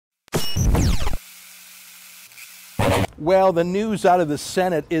Well, the news out of the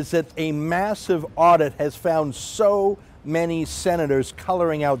Senate is that a massive audit has found so many senators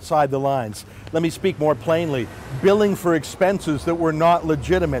coloring outside the lines. Let me speak more plainly. Billing for expenses that were not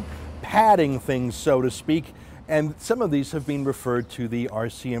legitimate, padding things, so to speak, and some of these have been referred to the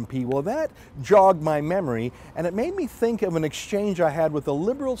RCMP. Well, that jogged my memory, and it made me think of an exchange I had with a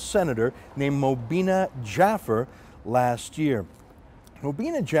Liberal senator named Mobina Jaffer last year.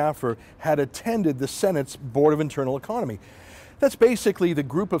 Mobina Jaffer had attended the Senate's Board of Internal Economy. That's basically the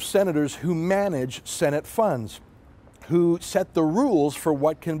group of senators who manage Senate funds, who set the rules for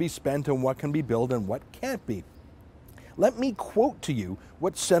what can be spent and what can be billed and what can't be. Let me quote to you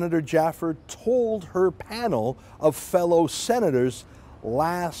what Senator Jaffer told her panel of fellow senators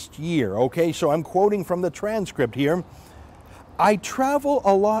last year. Okay, so I'm quoting from the transcript here. "I travel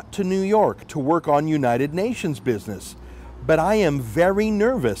a lot to New York to work on United Nations business, but I am very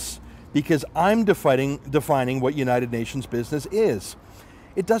nervous because I'm defining what United Nations business is.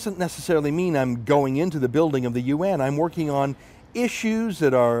 It doesn't necessarily mean I'm going into the building of the UN. I'm working on issues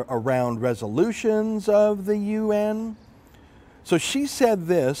that are around resolutions of the UN." So she said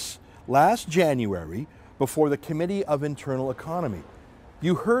this last January before the Committee of Internal Economy.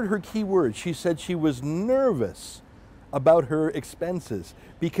 You heard her key words. She said she was nervous about her expenses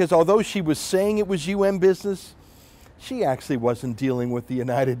because although she was saying it was UN business, she actually wasn't dealing with the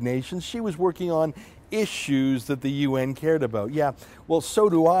United Nations. She was working on issues that the UN cared about. Yeah, well, so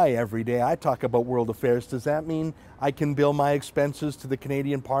do I every day. I talk about world affairs. Does that mean I can bill my expenses to the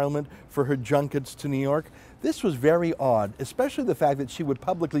Canadian Parliament for her junkets to New York? This was very odd, especially the fact that she would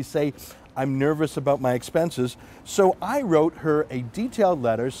publicly say, "I'm nervous about my expenses." So I wrote her a detailed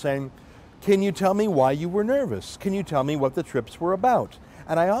letter saying, "Can you tell me why you were nervous? Can you tell me what the trips were about?"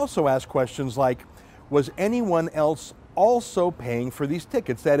 And I also asked questions like, was anyone else also paying for these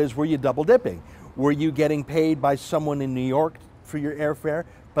tickets? That is, were you double dipping? Were you getting paid by someone in New York for your airfare,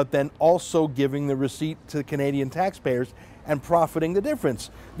 but then also giving the receipt to Canadian taxpayers and profiting the difference?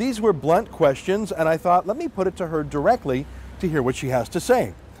 These were blunt questions, and I thought, let me put it to her directly to hear what she has to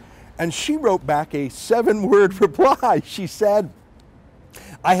say. And she wrote back a 7-word reply. She said,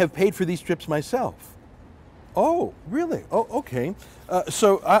 "I have paid for these trips myself." Oh, really? Oh, okay.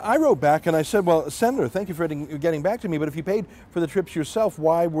 So I wrote back and I said, well, Senator, thank you for getting back to me, but if you paid for the trips yourself,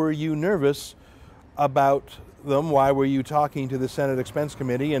 why were you nervous about them? Why were you talking to the Senate Expense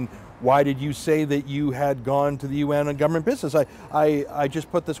Committee, and why did you say that you had gone to the UN on government business? I just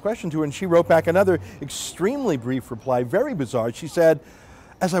put this question to her, and she wrote back another extremely brief reply, very bizarre. She said,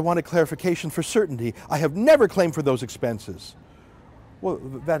 "As I wanted clarification for certainty, I have never claimed for those expenses." Well,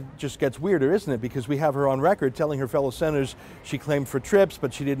 that just gets weirder, isn't it? Because we have her on record telling her fellow senators she claimed for trips,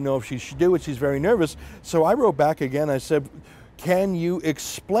 but she didn't know if she should do it. She's very nervous. So I wrote back again. I said, "Can you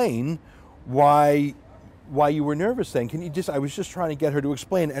explain why you were nervous then? Can you just?" I was just trying to get her to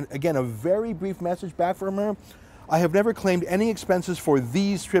explain. And again, a very brief message back from her. "I have never claimed any expenses for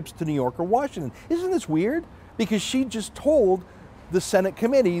these trips to New York or Washington." Isn't this weird? Because she just told the Senate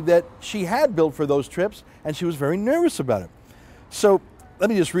committee that she had billed for those trips, and she was very nervous about it. So let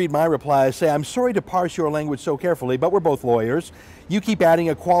me just read my reply. I say, "I'm sorry to parse your language so carefully, but we're both lawyers. You keep adding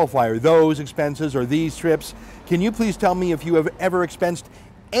a qualifier, those expenses or these trips. Can you please tell me if you have ever expensed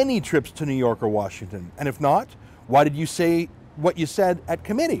any trips to New York or Washington? And if not, why did you say what you said at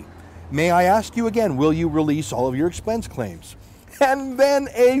committee? May I ask you again, will you release all of your expense claims?" And then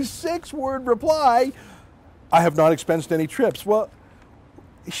a 6-word reply, "I have not expensed any trips." Well,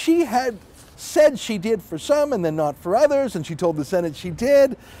 she had said she did for some and then not for others, and she told the Senate she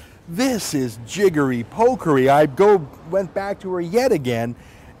did. This is jiggery pokery. I went back to her yet again,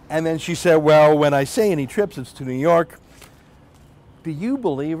 and then she said, "Well, when I say any trips, it's to New York." Do you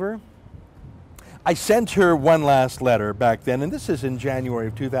believe her? I sent her one last letter back then, and this is in January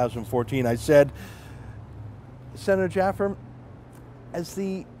of 2014. I said, "Senator Jaffer, has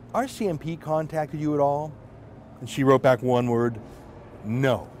the RCMP contacted you at all?" And she wrote back one word,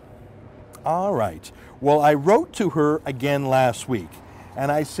 "No." All right. Well, I wrote to her again last week,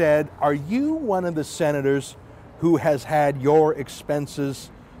 and I said, "Are you one of the senators who has had your expenses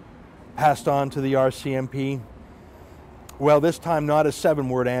passed on to the RCMP?" Well, this time not a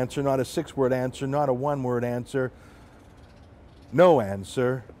 7-word answer, not a 6-word answer, not a 1-word answer. No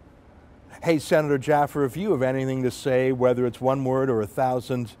answer. Hey, Senator Jaffer, if you have anything to say, whether it's 1 word or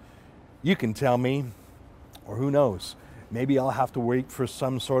 1,000, you can tell me, or who knows, maybe I'll have to wait for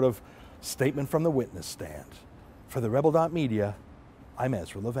some sort of statement from the witness stand. For TheRebel.media, I'm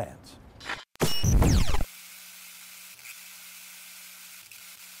Ezra Levant.